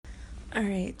All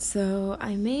right, so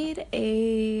I made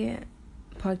a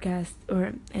podcast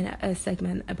or a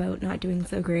segment about not doing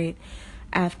so great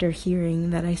after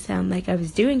hearing that I sound like I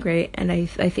was doing great, and I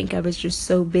think I was just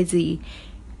so busy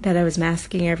that I was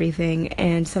masking everything,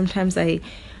 and sometimes I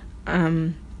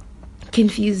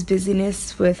confuse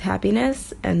busyness with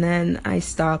happiness, and then I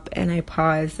stop and I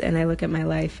pause and I look at my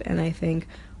life and I think,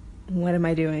 what am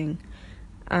I doing?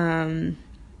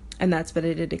 And that's what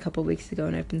I did a couple weeks ago,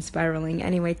 and I've been spiraling.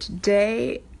 Anyway,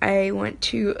 today I went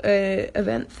to a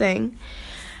event thing,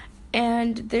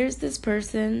 and there's this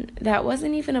person that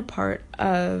wasn't even a part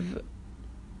of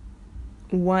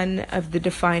one of the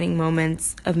defining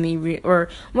moments of me, or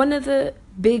one of the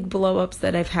big blow-ups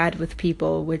that I've had with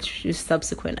people, which is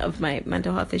subsequent of my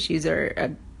mental health issues,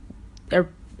 or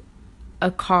a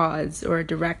cause, or a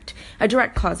direct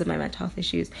cause of my mental health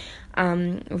issues.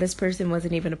 This person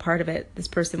wasn't even a part of it. This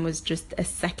person was just a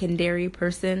secondary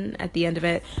person at the end of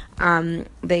it.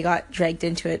 They got dragged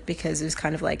into it because it was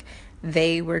kind of like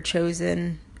they were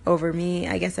chosen over me,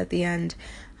 I guess, at the end.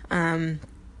 And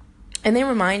they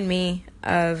remind me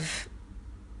of,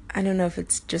 I don't know if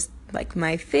it's just like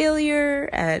my failure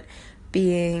at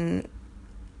being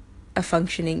a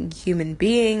functioning human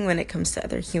being when it comes to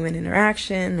other human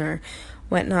interaction or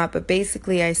whatnot, but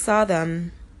basically I saw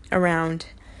them around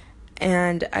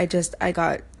and I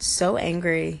got so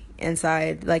angry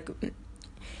inside. Like,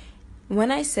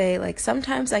 when I say, like,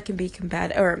 sometimes I can be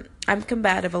combative, or I'm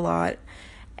combative a lot,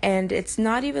 and it's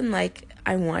not even like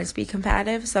I want to be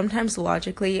combative. Sometimes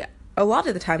logically, a lot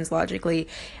of the times logically,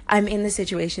 I'm in the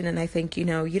situation and I think, you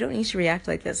don't need to react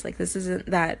like this. Like, this isn't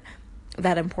that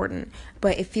important.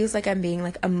 But it feels like I'm being,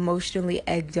 like, emotionally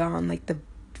egged on. Like, the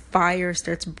fire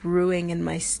starts brewing in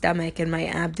my stomach and my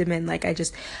abdomen. Like, I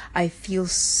feel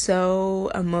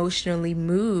so emotionally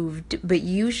moved. But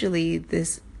usually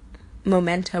this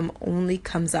momentum only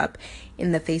comes up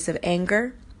in the face of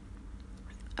anger.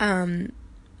 And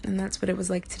that's what it was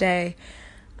like today.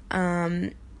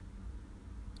 I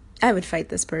would fight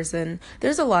this person.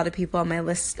 There's a lot of people on my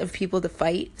list of people to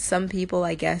fight. Some people,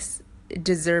 I guess,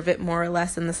 deserve it more or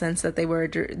less, in the sense that they were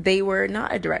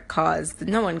not a direct cause.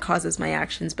 No one causes my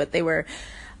actions, but they were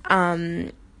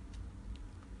like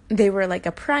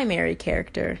a primary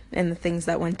character in the things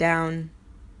that went down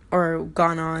or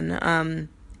gone on.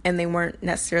 And they weren't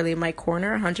necessarily in my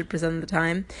corner 100% of the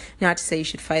time. Not to say you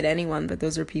should fight anyone, but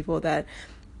those are people that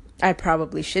I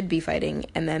probably should be fighting.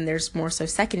 And then there's more so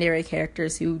secondary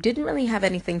characters who didn't really have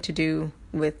anything to do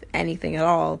with anything at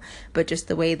all, but just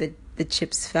the way that the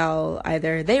chips fell,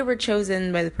 either they were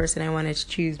chosen by the person I wanted to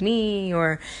choose me,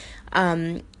 or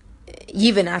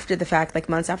even after the fact, like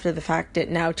months after the fact, it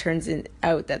now turns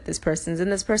out that this person's in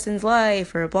this person's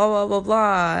life, or blah, blah, blah,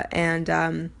 blah.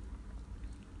 And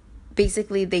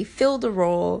basically they filled a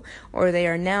role, or they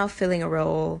are now filling a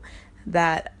role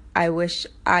that I wish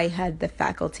I had the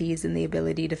faculties and the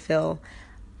ability to fill.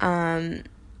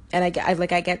 And I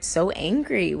get so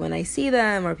angry when I see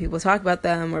them, or people talk about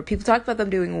them, or people talk about them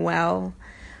doing well.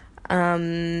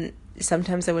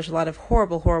 Sometimes I wish a lot of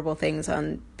horrible, horrible things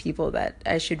on people that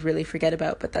I should really forget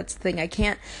about. But that's the thing. I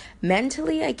can't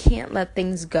let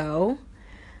things go.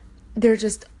 They're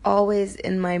just always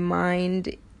in my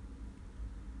mind,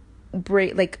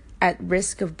 at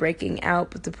risk of breaking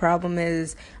out. But the problem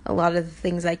is, a lot of the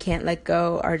things I can't let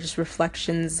go are just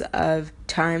reflections of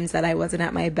times that I wasn't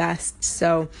at my best.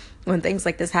 So when things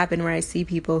like this happen, where I see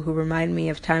people who remind me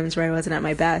of times where I wasn't at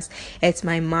my best, it's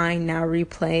my mind now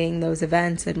replaying those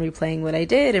events, and replaying what I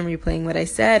did, and replaying what I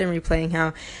said, and replaying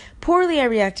how poorly I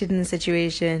reacted in the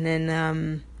situation,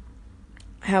 and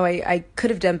how I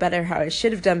could have done better, how I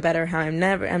should have done better, how I'm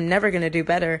never going to do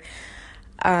better.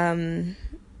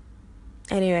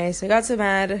 Anyway, so I got so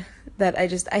mad that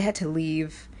I had to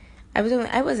leave. I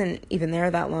wasn't even there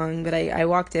that long, but I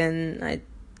walked in, I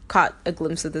caught a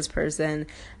glimpse of this person,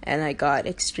 and I got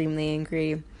extremely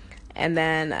angry. And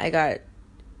then I got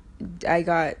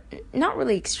not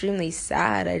really extremely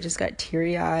sad, I just got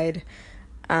teary-eyed.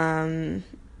 I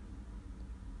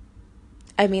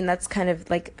mean, that's kind of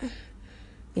like,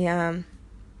 yeah.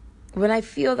 When I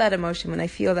feel that emotion, when I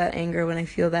feel that anger, when I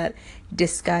feel that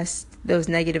disgust, those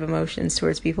negative emotions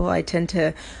towards people, I tend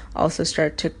to also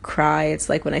start to cry. It's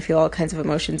like when I feel all kinds of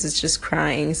emotions, it's just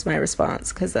crying is my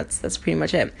response, because that's pretty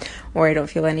much it. Or I don't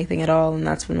feel anything at all, and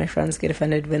that's when my friends get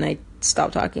offended when I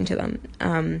stop talking to them.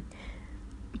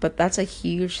 But that's a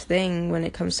huge thing when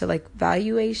it comes to, like,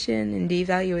 valuation and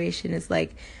devaluation. Is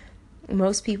like,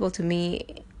 most people, to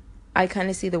me, I kind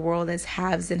of see the world as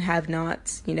haves and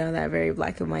have-nots, that very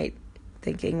black and white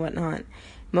thinking, whatnot.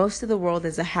 Most of the world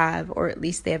is a have, or at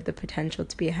least they have the potential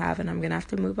to be a have, and I'm going to have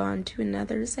to move on to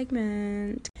another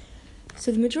segment.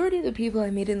 So the majority of the people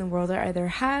I meet in the world are either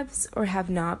haves or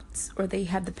have-nots, or they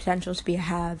have the potential to be a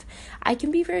have. I can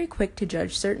be very quick to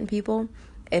judge certain people,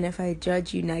 and if I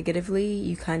judge you negatively,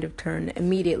 you kind of turn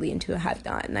immediately into a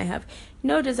have-not, and I have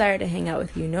no desire to hang out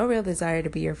with you, no real desire to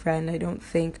be your friend. I don't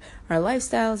think our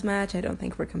lifestyles match. I don't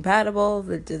think we're compatible.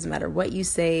 It doesn't matter what you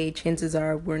say. Chances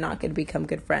are we're not going to become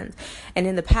good friends. And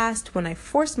in the past, when I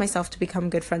forced myself to become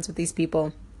good friends with these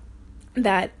people,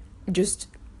 that just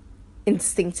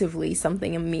instinctively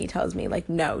something in me tells me, like,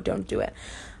 no, don't do it.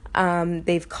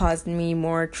 They've caused me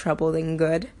more trouble than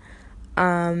good.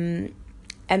 And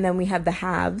then we have the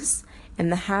haves,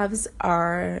 and the haves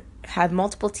have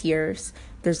multiple tiers.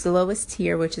 There's the lowest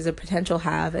tier, which is a potential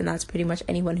have, and that's pretty much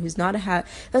anyone who's not a have.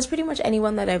 That's pretty much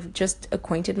anyone that I've just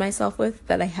acquainted myself with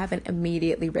that I haven't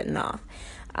immediately written off.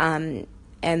 And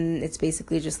it's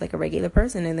basically just like a regular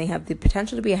person, and they have the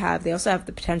potential to be a have. They also have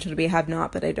the potential to be a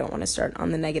have-not, but I don't want to start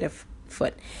on the negative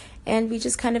foot. And we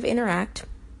just kind of interact,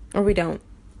 or we don't.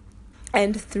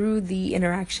 And through the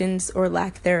interactions or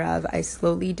lack thereof, I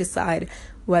slowly decide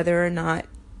whether or not,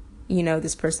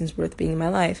 this person's worth being in my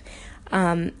life.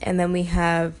 And then we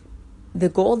have the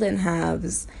golden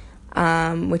halves,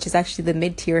 which is actually the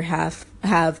mid-tier have,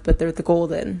 but they're the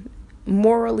golden.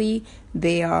 Morally,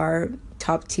 they are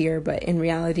top tier, but in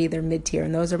reality, they're mid-tier.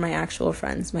 And those are my actual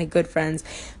friends, my good friends,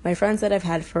 my friends that I've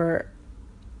had for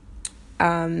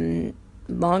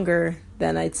longer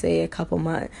than, I'd say, a couple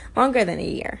months, longer than a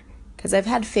year. Because I've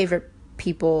had favorite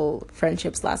people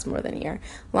friendships last more than a year,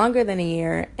 longer than a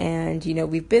year. And,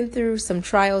 we've been through some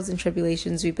trials and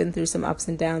tribulations. We've been through some ups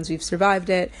and downs. We've survived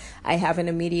it. I haven't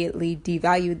immediately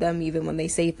devalued them, even when they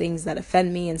say things that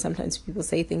offend me. And sometimes people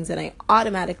say things and I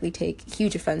automatically take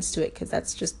huge offense to it, because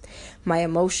that's just my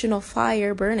emotional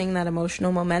fire burning, that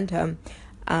emotional momentum.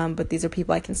 But these are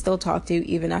people I can still talk to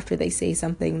even after they say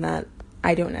something that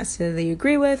I don't necessarily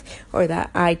agree with or that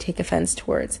I take offense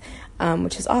towards,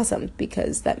 which is awesome,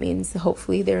 because that means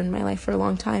hopefully they're in my life for a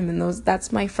long time, and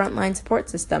that's my frontline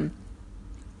support system.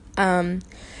 And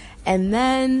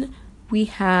then we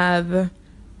have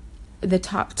the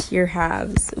top tier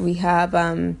halves. We have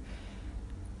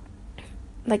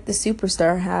like the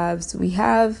superstar halves. We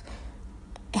have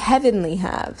heavenly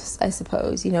halves, I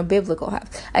suppose, biblical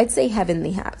halves. I'd say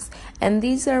heavenly halves. And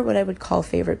these are what I would call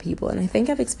favorite people. And I think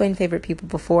I've explained favorite people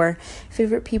before.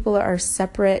 Favorite people are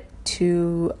separate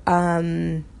to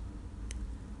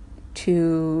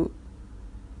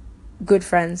good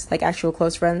friends, like actual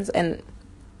close friends. And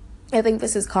I think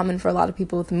this is common for a lot of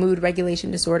people with mood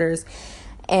regulation disorders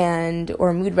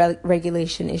or mood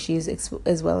regulation issues,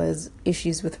 as well as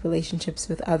issues with relationships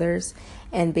with others.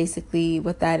 And basically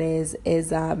what that is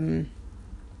a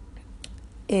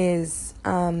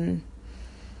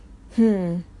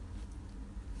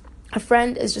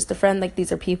friend is just a friend. Like,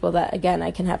 these are people that, again,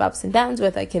 I can have ups and downs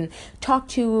with. I can talk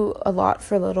to a lot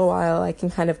for a little while. I can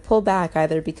kind of pull back,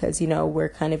 either because, we're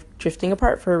kind of drifting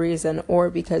apart for a reason, or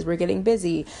because we're getting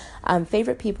busy.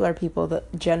 Favorite people are people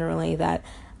that generally that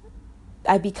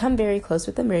I become very close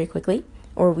with them very quickly,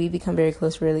 or we become very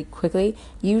close really quickly.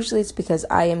 Usually it's because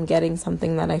I am getting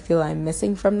something that I feel I'm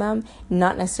missing from them,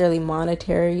 not necessarily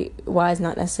monetary wise,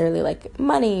 not necessarily like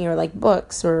money or like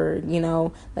books or,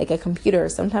 like a computer.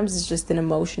 Sometimes it's just an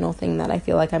emotional thing that I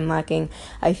feel like I'm lacking.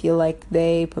 I feel like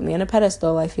they put me on a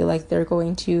pedestal. I feel like they're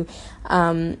going to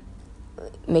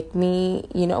make me,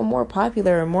 more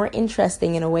popular or more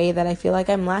interesting in a way that I feel like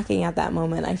I'm lacking at that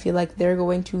moment. I feel like they're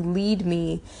going to lead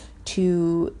me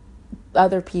to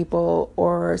other people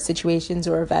or situations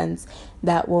or events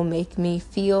that will make me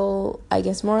feel, I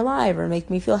guess, more alive, or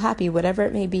make me feel happy, whatever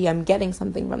it may be. I'm getting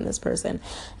something from this person.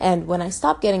 And when I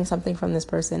stop getting something from this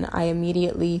person, I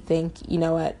immediately think,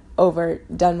 what, over,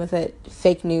 done with it,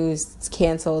 fake news, it's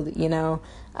canceled,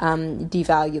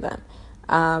 devalue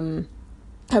them.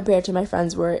 Compared to my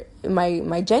friends were,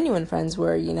 my genuine friends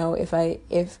were,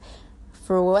 if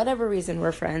for whatever reason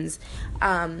we're friends,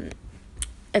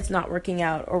 it's not working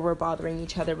out or we're bothering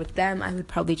each other with them, I would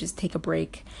probably just take a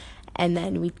break and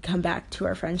then we'd come back to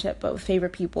our friendship. But with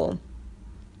favorite people,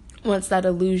 once that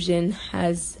illusion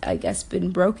has, I guess,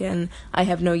 been broken, I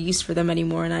have no use for them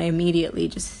anymore, and I immediately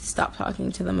just stop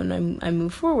talking to them and I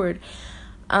move forward.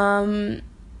 But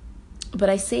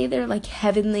I say they're like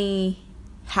heavenly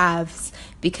halves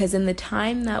because in the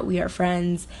time that we are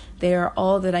friends, they are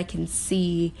all that I can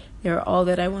see. They're all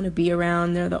that I want to be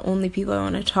around. They're the only people I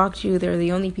want to talk to. They're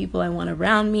the only people I want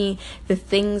around me. The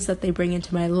things that they bring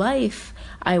into my life,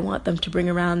 I want them to bring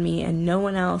around me, and no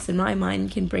one else in my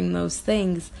mind can bring those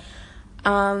things.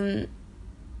 And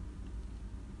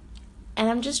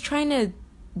I'm just trying to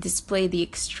display the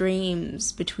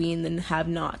extremes between the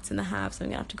have-nots and the haves. I'm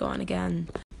going to have to go on again.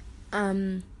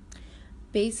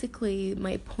 Basically,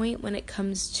 my point when it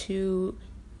comes to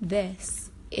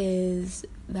this is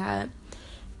that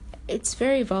it's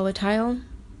very volatile.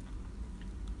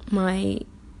 My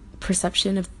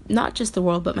perception of not just the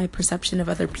world, but my perception of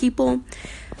other people.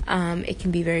 It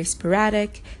can be very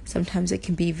sporadic. Sometimes it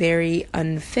can be very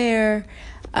unfair.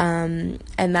 And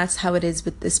that's how it is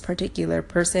with this particular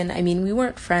person. I mean, we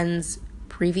weren't friends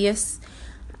previous.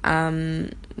 We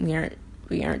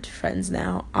aren't friends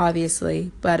now,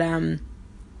 obviously, but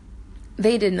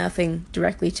they did nothing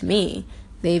directly to me.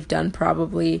 They've done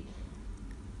probably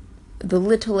the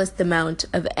littlest amount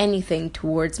of anything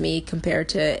towards me compared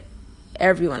to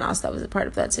everyone else that was a part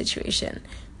of that situation.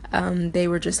 They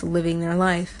were just living their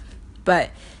life, but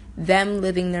them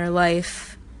living their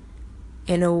life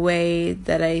in a way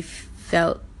that I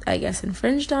felt, I guess,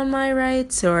 infringed on my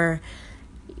rights or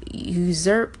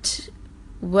usurped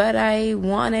what I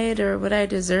wanted or what I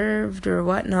deserved or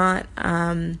whatnot,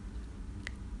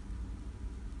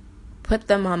 put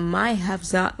them on my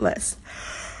have-not list.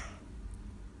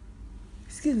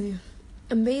 Excuse me.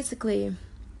 And basically,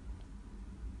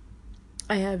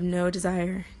 I have no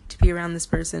desire to be around this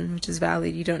person, which is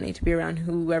valid. You don't need to be around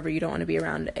whoever you don't want to be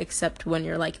around, except when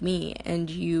you're like me and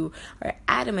you are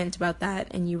adamant about that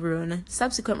and you ruin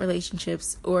subsequent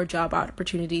relationships or job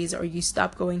opportunities, or you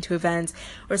stop going to events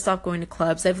or stop going to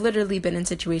clubs. I've literally been in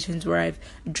situations where I've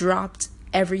dropped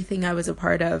everything I was a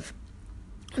part of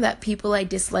that people I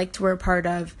disliked were a part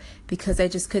of because I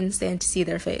just couldn't stand to see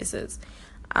their faces.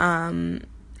 And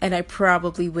I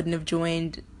probably wouldn't have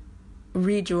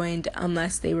rejoined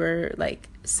unless they were like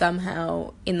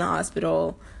somehow in the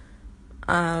hospital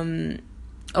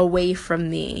away from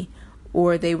me,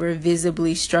 or they were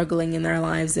visibly struggling in their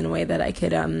lives in a way that I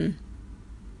could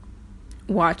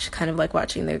watch, kind of like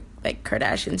watching the like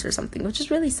Kardashians or something, which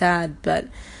is really sad, but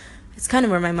it's kind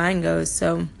of where my mind goes.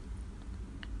 So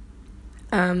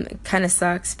it kind of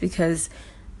sucks because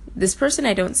this person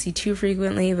I don't see too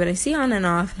frequently, but I see on and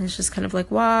off, and it's just kind of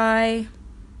like, why?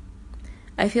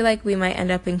 I feel like we might end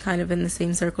up in kind of in the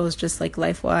same circles, just like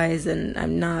life-wise, and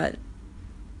I'm not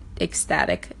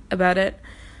ecstatic about it.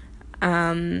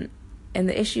 And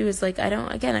the issue is like, I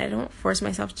don't force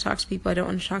myself to talk to people I don't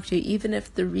want to talk to, even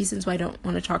if the reasons why I don't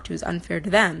want to talk to is unfair to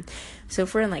them. So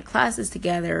if we're in like classes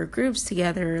together, or groups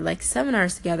together, or like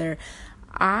seminars together,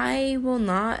 I will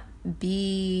not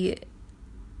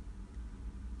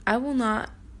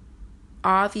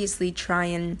obviously try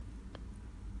and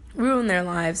ruin their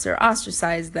lives or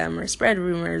ostracize them or spread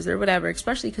rumors or whatever,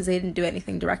 especially because they didn't do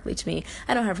anything directly to me.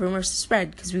 I don't have rumors to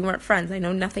spread because we weren't friends. I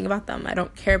know nothing about them. I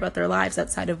don't care about their lives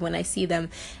outside of when I see them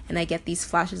and I get these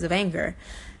flashes of anger.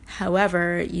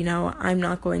 However, I'm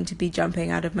not going to be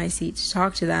jumping out of my seat to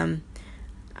talk to them.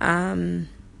 And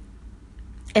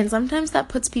sometimes that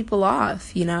puts people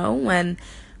off,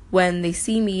 when they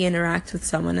see me interact with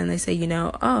someone and they say,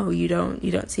 oh, you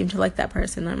don't seem to like that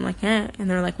person. And I'm like, and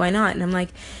they're like, why not? And I'm like,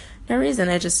 no reason.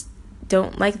 I just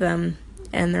don't like them.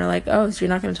 And they're like, oh, so you're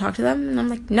not going to talk to them? And I'm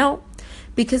like, no,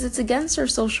 because it's against our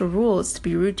social rules to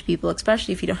be rude to people,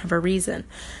 especially if you don't have a reason.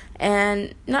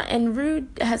 And rude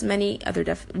has many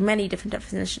different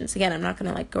definitions. Again, I'm not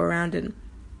going to like go around and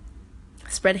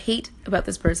spread hate about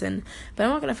this person, but I'm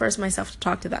not going to force myself to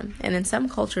talk to them. And in some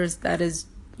cultures, that is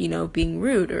being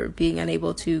rude or being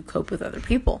unable to cope with other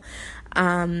people.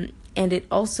 And it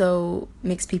also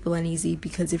makes people uneasy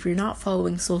because if you're not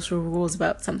following social rules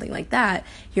about something like that,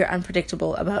 you're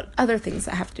unpredictable about other things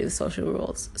that have to do with social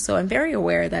rules. So I'm very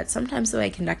aware that sometimes the way I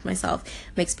conduct myself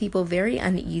makes people very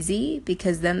uneasy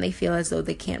because then they feel as though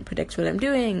they can't predict what I'm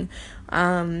doing.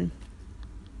 Or,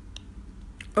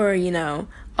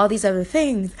 all these other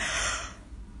things.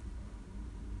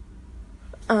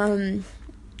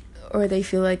 Or they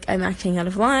feel like I'm acting out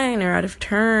of line or out of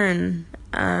turn.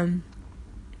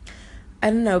 I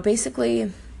don't know.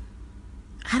 Basically,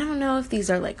 I don't know if these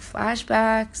are like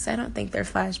flashbacks. I don't think they're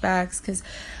flashbacks because,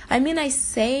 I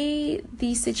say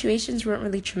these situations weren't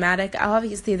really traumatic.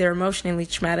 Obviously, they're emotionally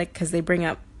traumatic because they bring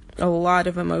up a lot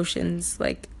of emotions.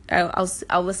 Like,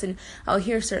 I'll listen, I'll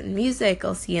hear certain music,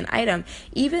 I'll see an item,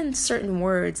 even certain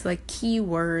words, like key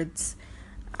words.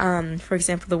 For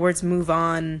example, the words move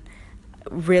on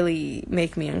really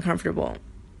make me uncomfortable.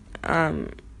 I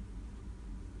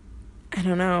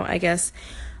don't know, I guess,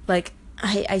 like,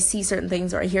 I see certain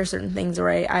things, or I hear certain things, or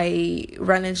I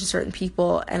run into certain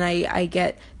people, and I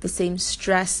get the same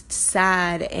stressed,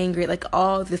 sad, angry, like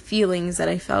all the feelings that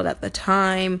I felt at the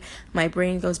time. My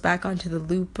brain goes back onto the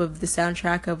loop of the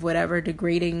soundtrack of whatever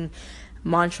degrading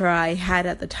mantra I had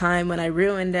at the time when I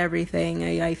ruined everything.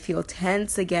 I feel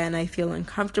tense again. I feel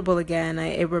uncomfortable again.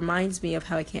 It reminds me of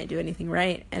how I can't do anything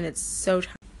right, and it's so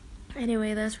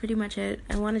Anyway, that's pretty much it.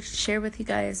 I wanted to share with you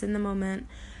guys in the moment.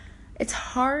 It's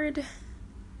hard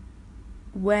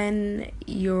when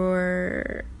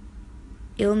your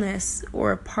illness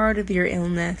or a part of your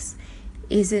illness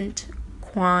isn't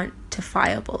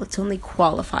quantifiable. It's only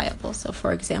qualifiable. So,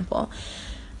 for example,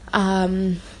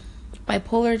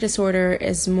 bipolar disorder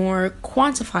is more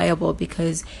quantifiable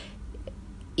because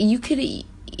you could,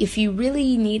 if you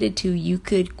really needed to, you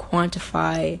could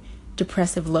quantify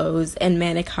depressive lows and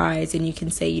manic highs, and you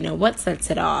can say, what sets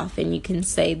it off, and you can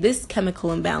say this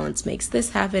chemical imbalance makes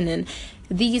this happen, and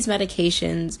these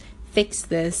medications fix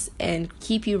this and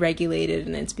keep you regulated,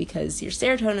 and it's because your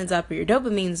serotonin's up or your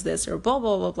dopamine's this or blah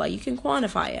blah blah blah. You can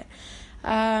quantify it.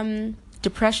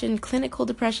 Depression, clinical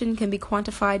depression, can be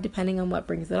quantified depending on what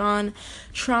brings it on.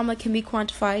 Trauma can be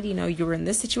quantified. You were in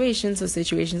this situation, so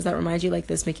situations that remind you like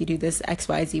this make you do this, X,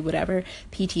 Y, Z, whatever.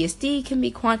 PTSD can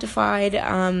be quantified.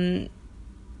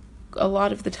 A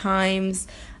lot of the times,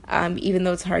 even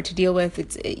though it's hard to deal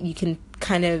with, you can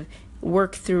kind of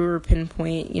work through or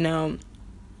pinpoint,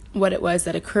 what it was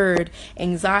that occurred.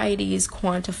 Anxiety is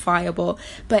quantifiable,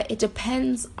 but it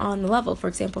depends on the level. For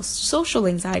example, social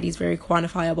anxiety is very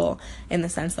quantifiable in the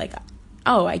sense like,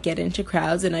 I get into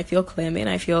crowds and I feel clammy and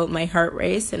I feel my heart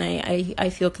race and I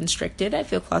feel constricted, I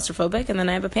feel claustrophobic, and then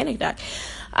I have a panic attack.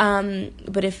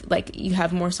 But if you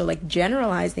have more so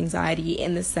generalized anxiety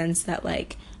in the sense that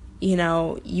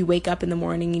you wake up in the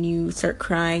morning and you start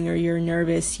crying, or you're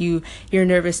nervous, you're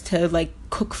nervous to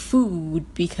cook food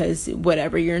because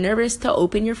whatever, you're nervous to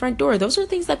open your front door. Those are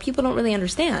things that people don't really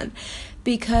understand,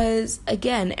 because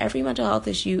again, every mental health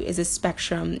issue is a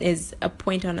spectrum, is a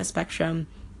point on a spectrum,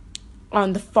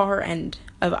 on the far end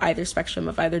of either spectrum,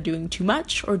 of either doing too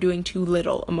much or doing too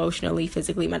little, emotionally,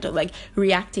 physically, mentally,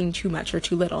 reacting too much or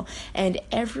too little. And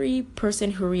every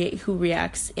person who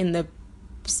reacts in the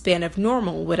span of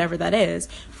normal, whatever that is,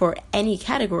 for any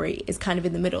category, is kind of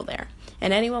in the middle there.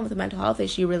 And anyone with a mental health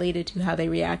issue related to how they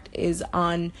react is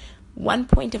on one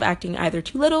point of acting either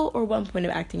too little or one point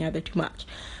of acting either too much.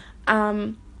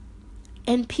 And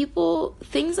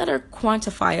things that are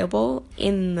quantifiable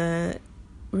in the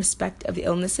respect of the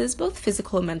illnesses, both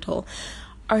physical and mental,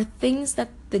 are things that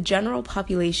the general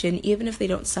population, even if they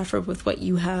don't suffer with what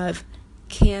you have,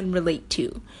 can relate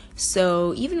to.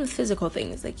 So even with physical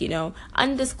things,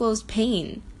 undisclosed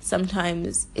pain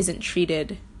sometimes isn't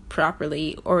treated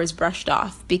properly or is brushed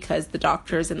off because the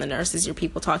doctors and the nurses, your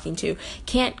people talking to,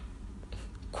 can't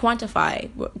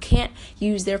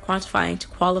use their quantifying to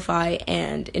qualify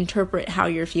and interpret how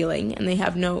you're feeling, and they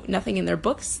have nothing in their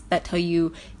books that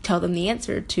tell them the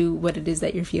answer to what it is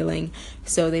that you're feeling.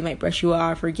 So they might brush you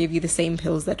off or give you the same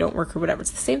pills that don't work or whatever.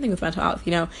 It's the same thing with mental health.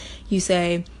 You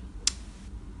say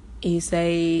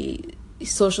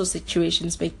social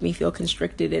situations make me feel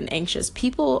constricted and anxious.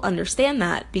 People understand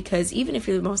that because even if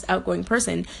you're the most outgoing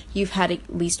person, you've had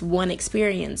at least one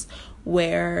experience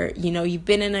where, you've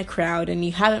been in a crowd and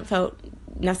you haven't felt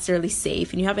necessarily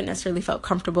safe and you haven't necessarily felt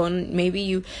comfortable, and maybe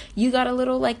you got a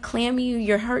little clammy,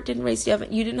 your heart didn't race, you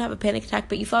didn't have a panic attack,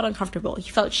 but you felt uncomfortable,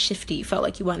 you felt shifty, you felt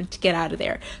like you wanted to get out of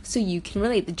there. So you can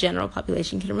relate, the general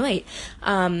population can relate.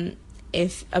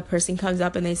 If a person comes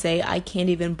up and they say, I can't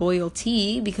even boil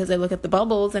tea because I look at the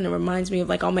bubbles and it reminds me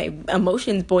of all my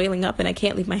emotions boiling up and I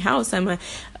can't leave my house, I'm an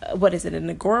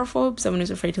agoraphobe, someone who's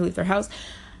afraid to leave their house.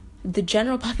 The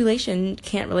general population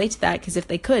can't relate to that, because if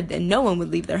they could, then no one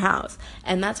would leave their house.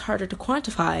 And that's harder to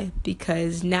quantify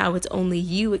because now it's only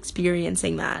you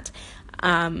experiencing that.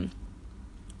 And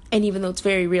even though it's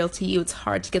very real to you, it's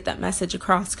hard to get that message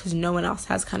across because no one else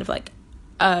has kind of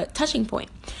a touching point.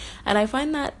 And I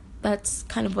find that that's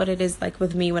kind of what it is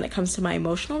with me when it comes to my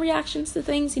emotional reactions to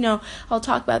things. I'll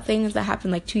talk about things that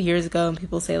happened 2 years ago and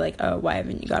people say oh, why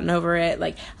haven't you gotten over it?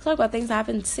 I'll talk about things that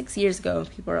happened 6 years ago and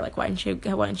people are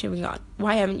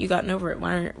why haven't you gotten over it?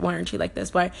 Why aren't you like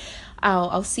this?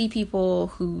 I'll see people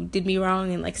who did me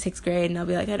wrong in 6th grade and I'll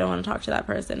be I don't want to talk to that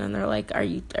person, and they're are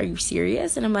you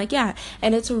serious? And I'm yeah.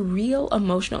 And it's a real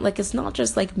emotional, it's not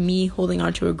just me holding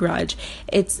on to a grudge,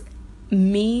 it's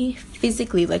me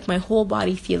physically, my whole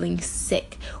body feeling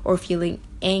sick or feeling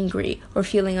angry or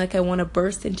feeling I want to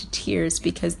burst into tears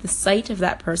because the sight of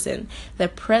that person, the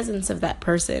presence of that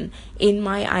person in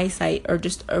my eyesight or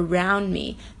just around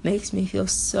me makes me feel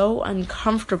so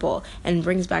uncomfortable and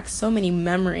brings back so many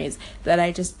memories that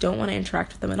I just don't want to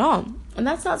interact with them at all. And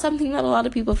that's not something that a lot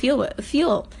of people feel.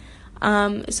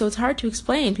 So it's hard to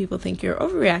explain. People think you're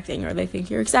overreacting, or they think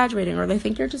you're exaggerating, or they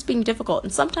think you're just being difficult.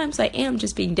 And sometimes I am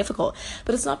just being difficult,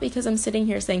 but it's not because I'm sitting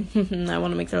here saying, I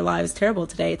want to make their lives terrible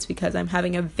today. It's because I'm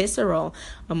having a visceral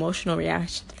emotional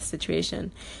reaction to the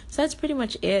situation. So that's pretty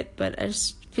much it, but I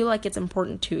just feel like it's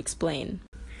important to explain.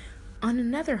 on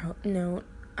another note,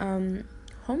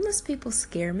 homeless people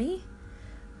scare me,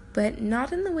 but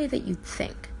not in the way that you'd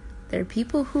think. There are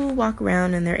people who walk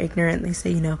around and they're ignorant and they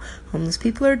say, homeless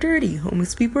people are dirty,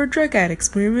 homeless people are drug addicts,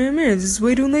 this is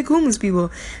why I don't like homeless people.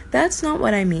 That's not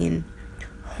what I mean.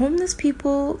 Homeless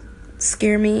people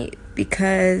scare me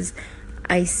because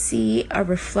I see a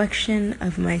reflection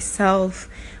of myself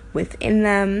within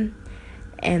them,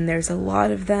 and there's a lot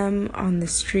of them on the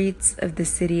streets of the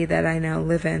city that I now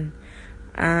live in.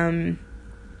 I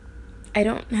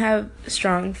don't have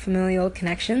strong familial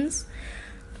connections,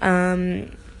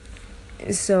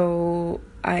 so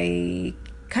I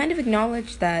kind of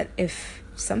acknowledge that if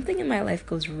something in my life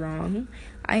goes wrong,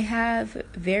 I have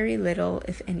very little,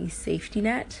 if any, safety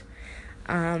net.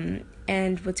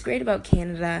 And what's great about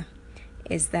Canada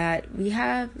is that we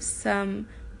have some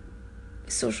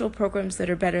social programs that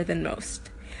are better than most.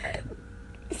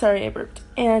 Sorry, I burped.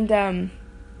 And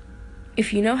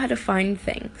if you know how to find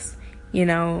things,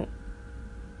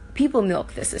 people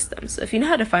milk the system. So if you know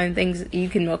how to find things, you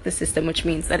can milk the system, which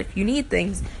means that if you need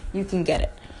things, you can get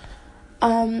it.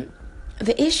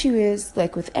 The issue is,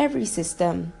 like with every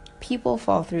system, people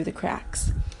fall through the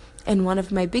cracks. And one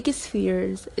of my biggest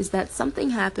fears is that something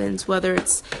happens, whether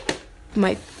it's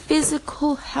my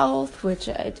physical health, which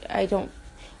I don't,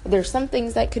 there's some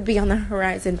things that could be on the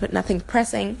horizon, but nothing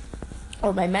pressing,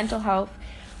 or my mental health,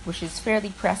 which is fairly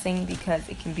pressing because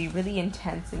it can be really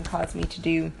intense and cause me to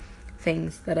do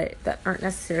things that aren't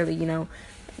necessarily,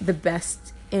 the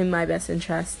best in my best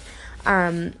interest,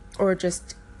 or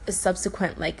just a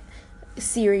subsequent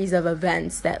series of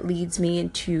events that leads me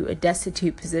into a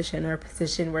destitute position, or a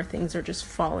position where things are just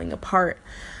falling apart,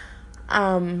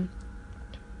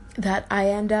 that I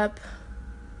end up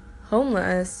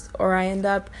homeless, or I end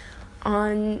up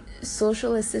on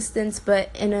social assistance,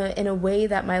 but in a way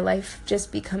that my life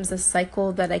just becomes a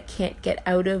cycle that I can't get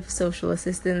out of. Social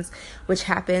assistance, which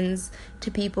happens to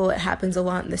people, it happens a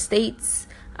lot in the States.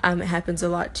 It happens a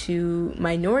lot to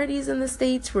minorities in the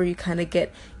States, where you kind of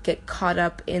get caught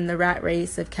up in the rat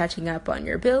race of catching up on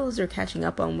your bills or catching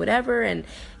up on whatever, and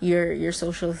your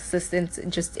social assistance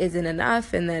just isn't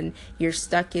enough, and then you're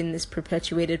stuck in this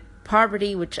perpetuated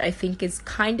poverty, which I think is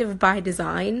kind of by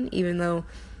design, even though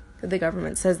the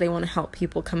government says they want to help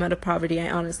people come out of poverty. I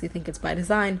honestly think it's by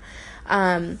design.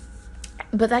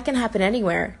 But that can happen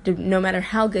anywhere, no matter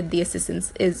how good the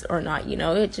assistance is or not.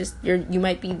 It just, you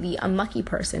might be the unlucky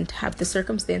person to have the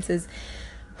circumstances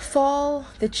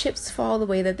the chips fall the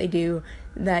way that they do,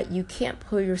 that you can't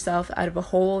pull yourself out of a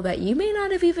hole that you may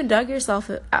not have even dug yourself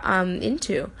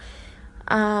into.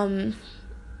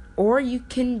 Or you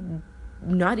can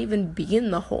not even be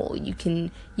in the hole.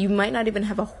 You might not even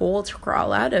have a hole to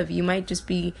crawl out of. You might just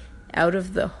be out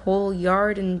of the whole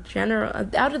yard in general.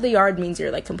 Out of the yard means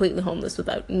you're completely homeless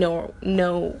without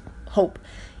no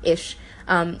hope-ish.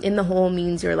 In the hole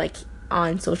means you're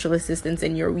on social assistance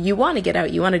and you want to get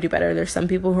out, you want to do better. There's some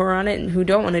people who are on it and who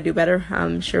don't want to do better.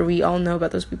 I'm sure we all know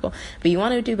about those people, but you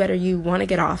want to do better, you want to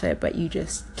get off it, but you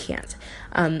just can't.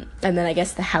 And then I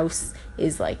guess the house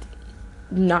is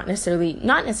not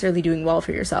necessarily doing well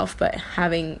for yourself, but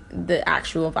having the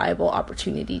actual viable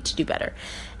opportunity to do better.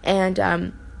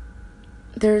 And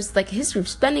there's a history of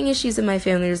spending issues in my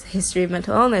family. There's a history of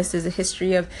mental illness. There's a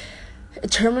history of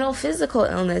terminal physical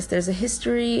illness. There's a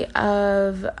history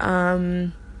of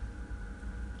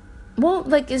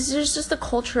there's just a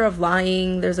culture of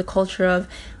lying. There's a culture of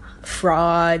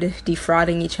fraud,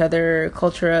 defrauding each other,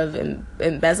 culture of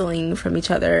embezzling from each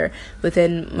other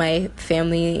within my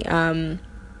family. I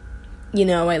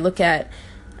look at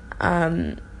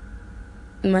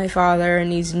my father,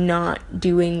 and he's not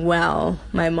doing well.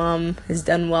 My mom has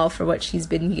done well for what she's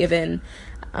been given,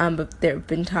 but there have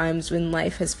been times when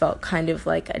life has felt kind of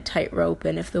like a tightrope,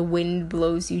 and if the wind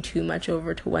blows you too much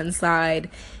over to one side,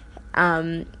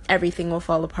 everything will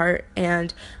fall apart.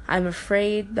 And I'm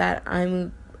afraid that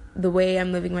the way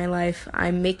I'm living my life,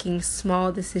 I'm making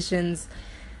small decisions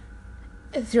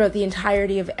throughout the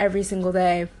entirety of every single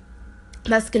day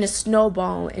that's going to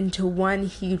snowball into one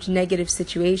huge negative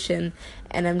situation,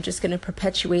 and I'm just going to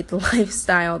perpetuate the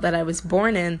lifestyle that I was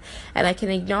born in. And I can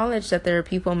acknowledge that there are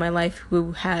people in my life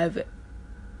who have,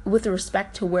 with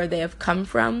respect to where they have come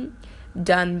from,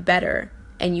 done better,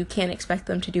 and you can't expect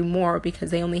them to do more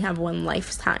because they only have one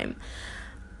lifetime.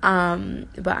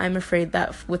 But I'm afraid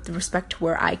that with respect to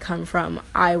where I come from,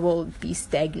 I will be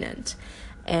stagnant.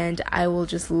 And I will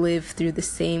just perpetuate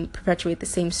the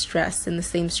same stress and the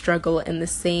same struggle and the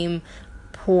same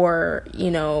poor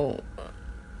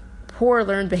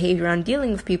learned behavior on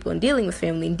dealing with people and dealing with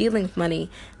family and dealing with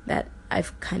money that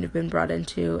I've kind of been brought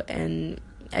into. And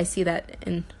I see that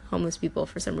in homeless people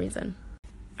for some reason.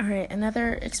 All right,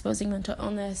 another exposing mental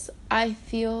illness. I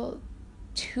feel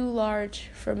too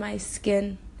large for my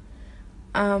skin.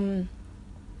 Sometimes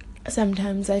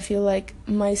I feel like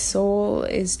my soul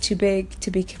is too big to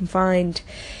be confined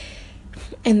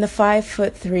in the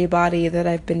 5'3" body that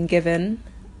I've been given.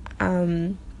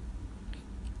 I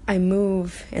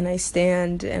move and I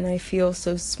stand and I feel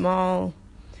so small,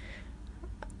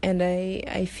 and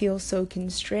I feel so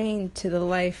constrained to the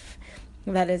life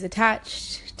that is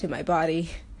attached to my body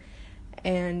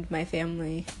and my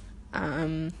family,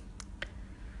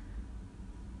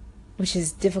 which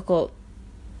is difficult.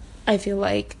 I feel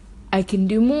like I can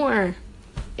do more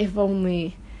if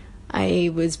only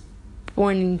I was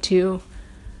born into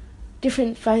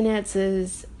different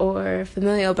finances or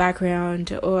familial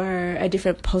background or a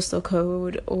different postal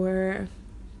code, or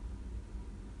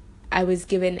I was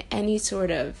given any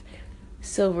sort of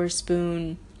silver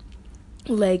spoon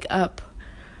leg up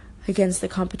against the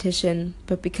competition.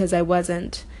 But because I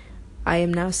wasn't, I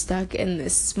am now stuck in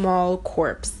this small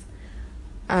corpse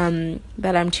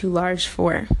that I'm too large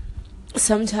for.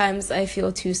 Sometimes I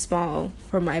feel too small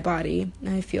for my body.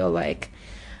 I feel like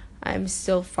I'm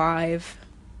still 5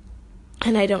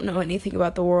 and I don't know anything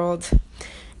about the world,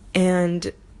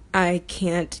 and I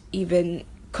can't even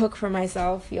cook for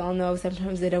myself. Y'all know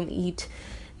sometimes I don't eat,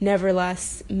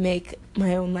 nevertheless make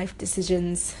my own life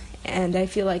decisions, and I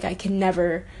feel like I can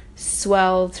never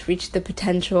swell to reach the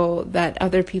potential that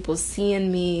other people see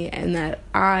in me and that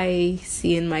I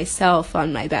see in myself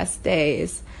on my best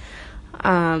days.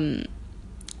 I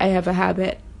have a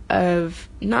habit of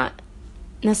not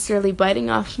necessarily biting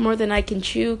off more than I can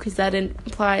chew, because that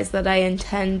implies that I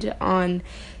intend on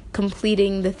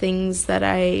completing the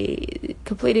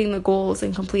goals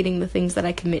and completing the things that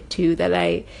I commit to, that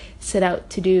I set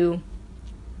out to do.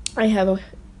 I have a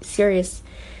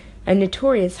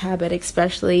notorious habit,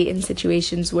 especially in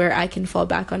situations where I can fall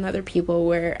back on other people,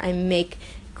 where I make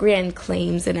grand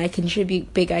claims and I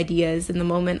contribute big ideas. And the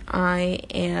moment I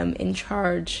am in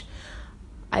charge,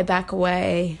 I back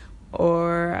away,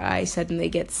 or I suddenly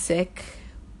get sick,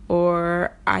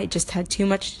 or I just had too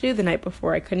much to do the night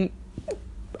before. I couldn't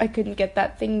get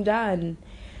that thing done.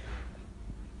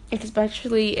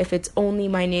 Especially if it's only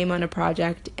my name on a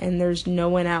project and there's no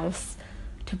one else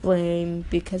to blame,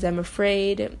 because I'm not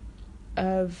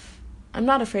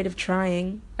afraid of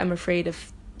trying. I'm afraid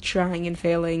of trying and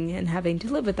failing and having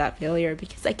to live with that failure,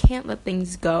 because I can't let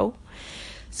things go.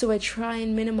 So I try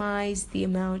and minimize the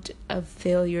amount of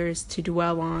failures to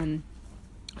dwell on.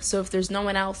 So if there's no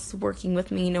one else working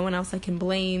with me, no one else I can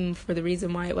blame for the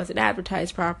reason why it wasn't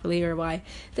advertised properly, or why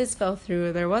this fell through,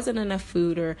 or there wasn't enough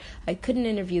food, or I couldn't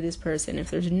interview this person,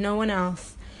 if there's no one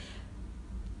else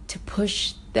to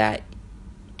push that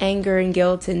anger and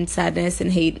guilt and sadness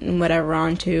and hate and whatever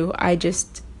onto, I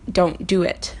just don't do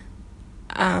it.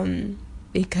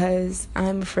 Because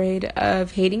I'm afraid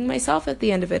of hating myself at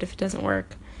the end of it if it doesn't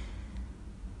work.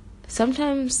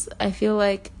 Sometimes I feel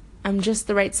like I'm just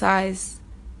the right size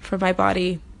for my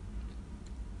body,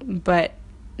 but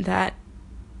that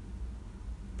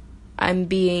I'm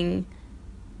being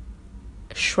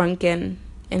shrunken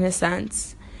in a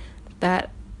sense,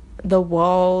 that the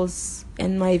walls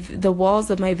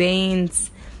of my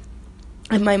veins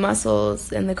and my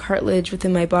muscles and the cartilage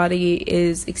within my body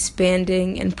is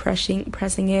expanding and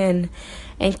pressing in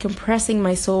and compressing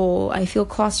my soul. I feel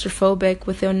claustrophobic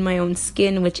within my own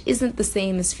skin, which isn't the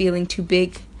same as feeling too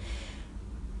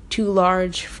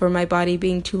large for my body.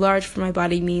 Being too large for my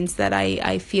body means that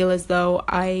I feel as though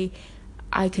I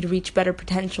could reach better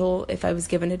potential if I was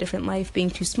given a different life. Being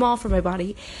too small for my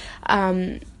body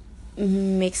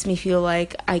makes me feel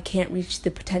like I can't reach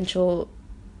the potential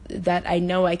that I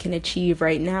know I can achieve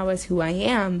right now as who I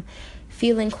am.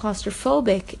 Feeling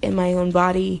claustrophobic in my own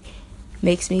body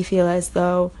makes me feel as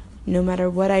though no matter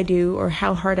what I do or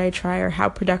how hard I try or how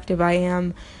productive I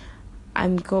am,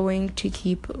 I'm going to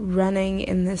keep running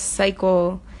in this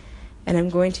cycle, and I'm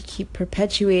going to keep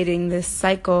perpetuating this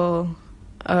cycle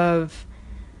of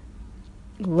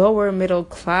lower middle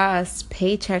class,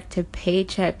 paycheck to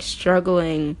paycheck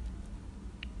struggling,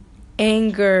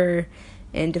 anger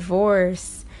and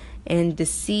divorce and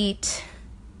deceit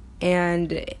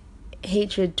and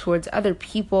hatred towards other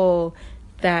people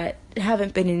that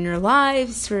haven't been in your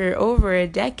lives for over a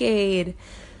decade,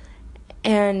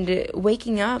 and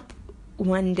waking up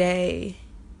one day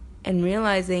and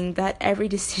realizing that every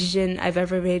decision I've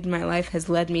ever made in my life has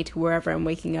led me to wherever I'm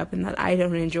waking up, and that I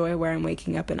don't enjoy where I'm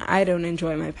waking up, and I don't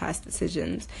enjoy my past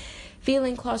decisions.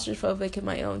 Feeling claustrophobic in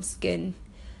my own skin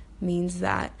means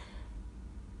that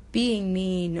being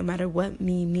me, no matter what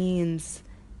me means,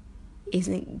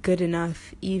 isn't good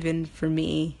enough even for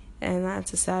me, and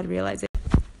that's a sad realization.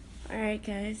 Alright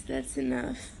guys, that's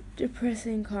enough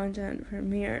depressing content from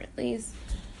me, or at least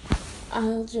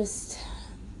I'm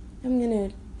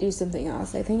gonna do something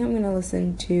else. I think I'm gonna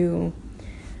listen to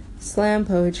slam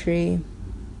poetry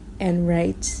and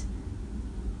write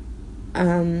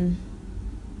when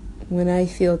I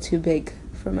feel too big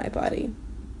for my body,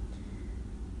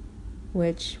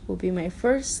 which will be my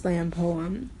first slam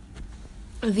poem.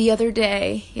 The other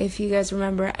day, if you guys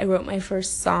remember, I wrote my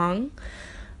first song.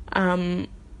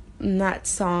 That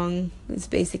song is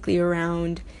basically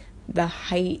around the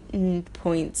heightened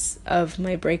points of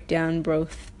my breakdown,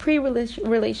 both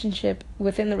pre-relationship,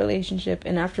 within the relationship,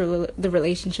 and after the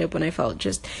relationship, when I felt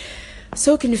just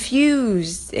so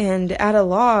confused and at a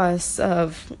loss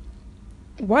of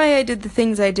why I did the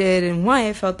things I did and why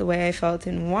I felt the way I felt,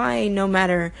 and why, no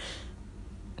matter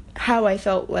how I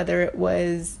felt, whether it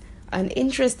was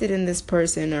uninterested in this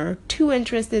person or too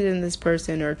interested in this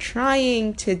person or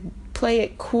trying to play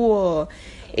it cool,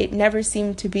 it never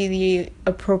seemed to be the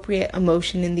appropriate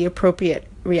emotion and the appropriate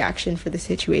reaction for the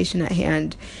situation at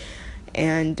hand.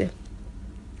 And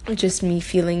just me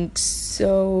feeling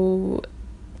so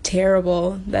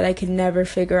terrible that I could never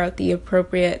figure out the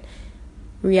appropriate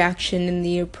reaction and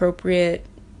the appropriate,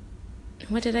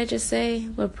 what did I just say?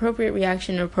 Appropriate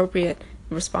reaction, or appropriate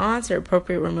response, or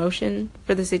appropriate emotion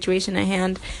for the situation at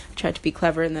hand. I tried to be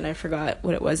clever and then I forgot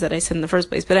what it was that I said in the first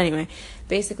place. But anyway,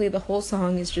 basically the whole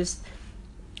song is just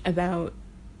about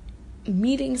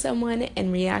meeting someone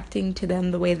and reacting to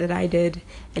them the way that I did,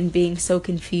 and being so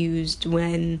confused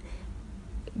when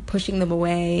pushing them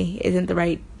away isn't the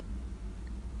right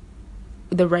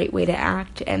way to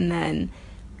act, and then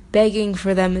begging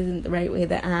for them isn't the right way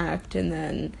to act, and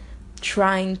then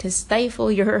trying to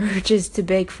stifle your urges to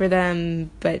beg for them,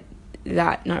 but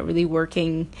that not really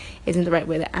working isn't the right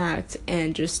way to act,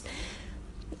 and just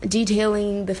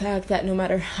detailing the fact that no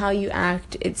matter how you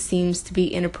act, it seems to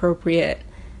be inappropriate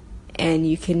and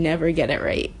you can never get it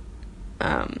right.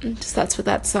 So that's what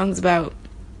that song's about.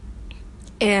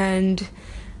 And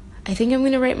I think I'm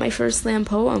going to write my first slam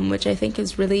poem, which I think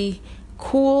is really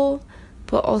cool,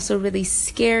 but also really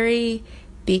scary,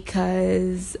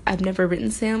 because I've never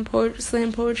written slam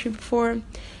poetry before.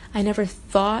 I never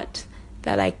thought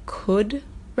that I could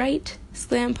write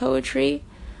slam poetry.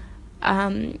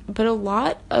 But a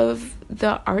lot of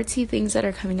the artsy things that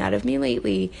are coming out of me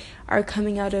lately are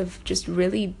coming out of just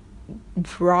really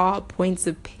raw points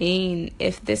of pain.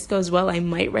 If this goes well, I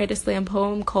might write a slam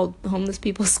poem called Homeless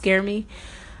People Scare Me,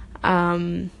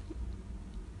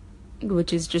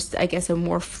 which is just, I guess, a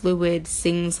more fluid,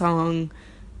 sing-song,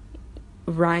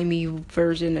 rhymey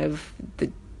version of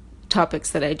the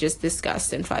topics that I just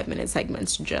discussed in 5-minute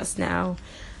segments just now.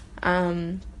 I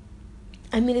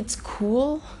mean, it's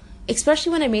cool,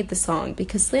 especially when I made the song,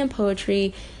 because slam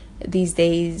poetry these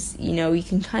days, you know, you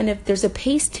can kind of, there's a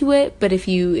pace to it, but if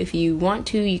you want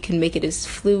to, you can make it as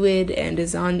fluid and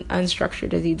as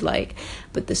unstructured as you'd like.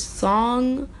 But the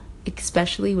song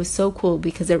especially was so cool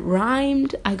because it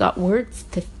rhymed, I got words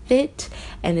to fit,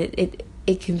 and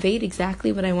it conveyed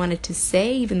exactly what I wanted to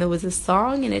say, even though it was a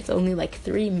song and it's only like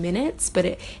 3 minutes, but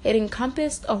it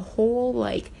encompassed a whole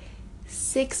like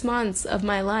 6 months of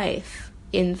my life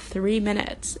in 3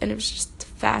 minutes, and it was just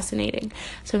fascinating.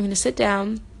 So I'm going to sit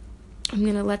down, I'm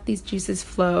going to let these juices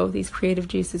flow, these creative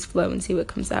juices flow, and see what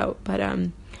comes out. But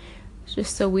it's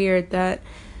just so weird that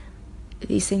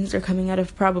these things are coming out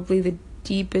of probably the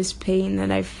deepest pain that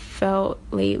I've felt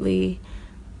lately.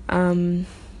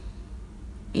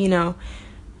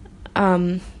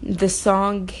 The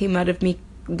song came out of me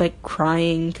like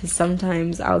crying, because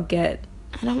sometimes I'll get,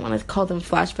 I don't want to call them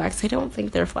flashbacks, I don't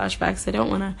think they're flashbacks,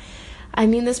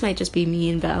 this might just be me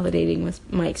invalidating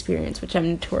with my experience, which I'm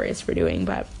notorious for doing,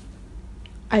 but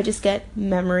I just get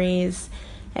memories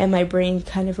and my brain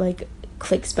kind of like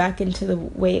clicks back into the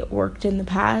way it worked in the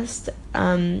past,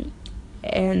 and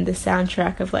the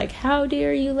soundtrack of like, how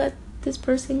dare you let this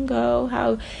person go,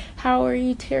 how are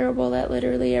you terrible at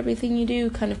literally everything you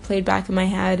do, kind of played back in my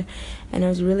head. And I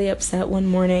was really upset one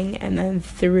morning, and then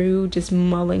through just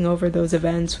mulling over those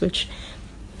events, which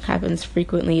happens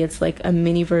frequently, it's like a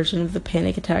mini version of the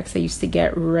panic attacks I used to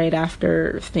get right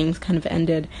after things kind of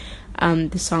ended,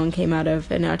 the song came out of.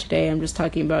 And now today I'm just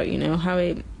talking about, how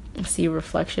I see a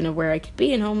reflection of where I could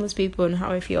be in homeless people, and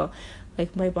how I feel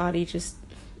like my body just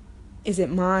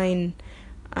isn't mine,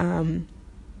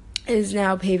 is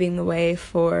now paving the way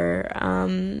for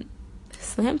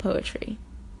slam poetry.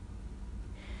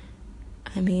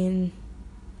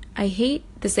 I hate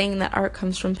the saying that art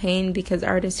comes from pain, because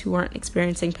artists who aren't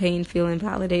experiencing pain feel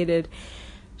invalidated.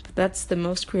 But that's the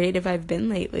most creative I've been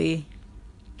lately,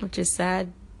 which is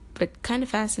sad, but kind of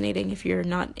fascinating if you're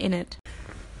not in it.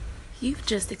 You've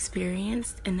just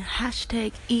experienced an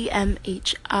hashtag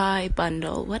EMHI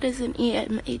bundle. What is an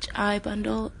EMHI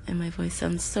bundle? And my voice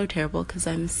sounds so terrible because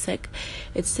I'm sick.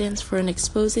 It stands for an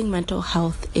Exposing Mental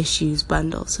Health Issues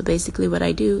bundle. So basically what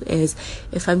I do is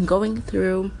if I'm going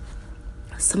through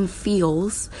some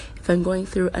feels, if I'm going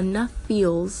through enough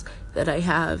feels that I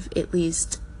have at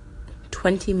least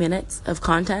 20 minutes of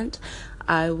content,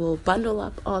 I will bundle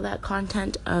up all that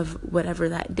content of whatever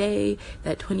that day,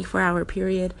 that 24-hour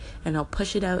period, and I'll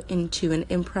push it out into an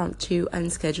impromptu,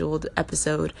 unscheduled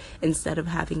episode instead of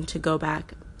having to go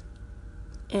back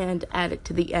and add it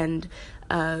to the end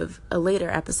of a later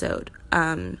episode.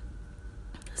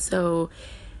 So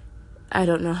I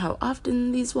don't know how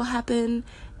often these will happen,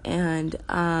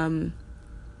 and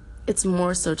it's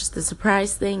more so just a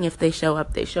surprise thing. If they show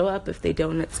up, they show up. If they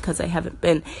don't, it's because I haven't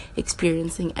been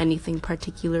experiencing anything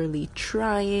particularly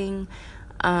trying.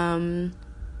 But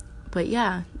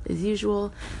yeah, as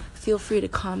usual, feel free to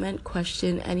comment,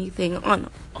 question anything on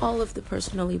all of the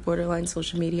Personally Borderline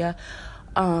social media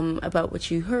about what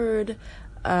you heard.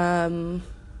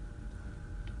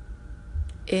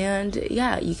 And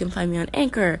yeah, you can find me on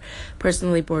Anchor,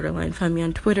 Personally Borderline. Find me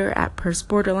on Twitter at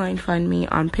PersBorderline. Find me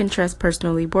on Pinterest,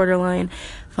 Personally Borderline.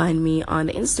 Find me on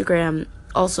Instagram,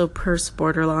 also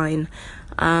PersBorderline.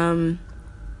 And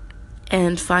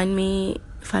find my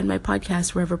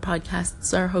podcast wherever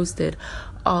podcasts are hosted.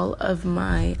 All of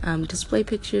my display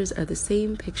pictures are the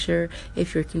same picture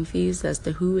if you're confused as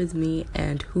to who is me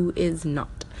and who is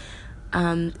not.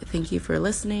 Thank you for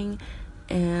listening,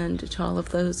 and to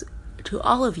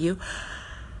all of you,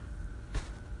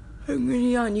 I'm gonna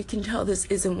yawn. You can tell this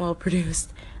isn't well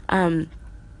produced.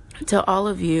 To all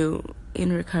of you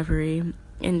in recovery,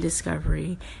 in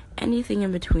discovery, anything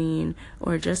in between,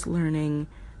 or just learning,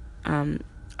 I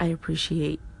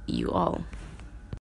appreciate you all.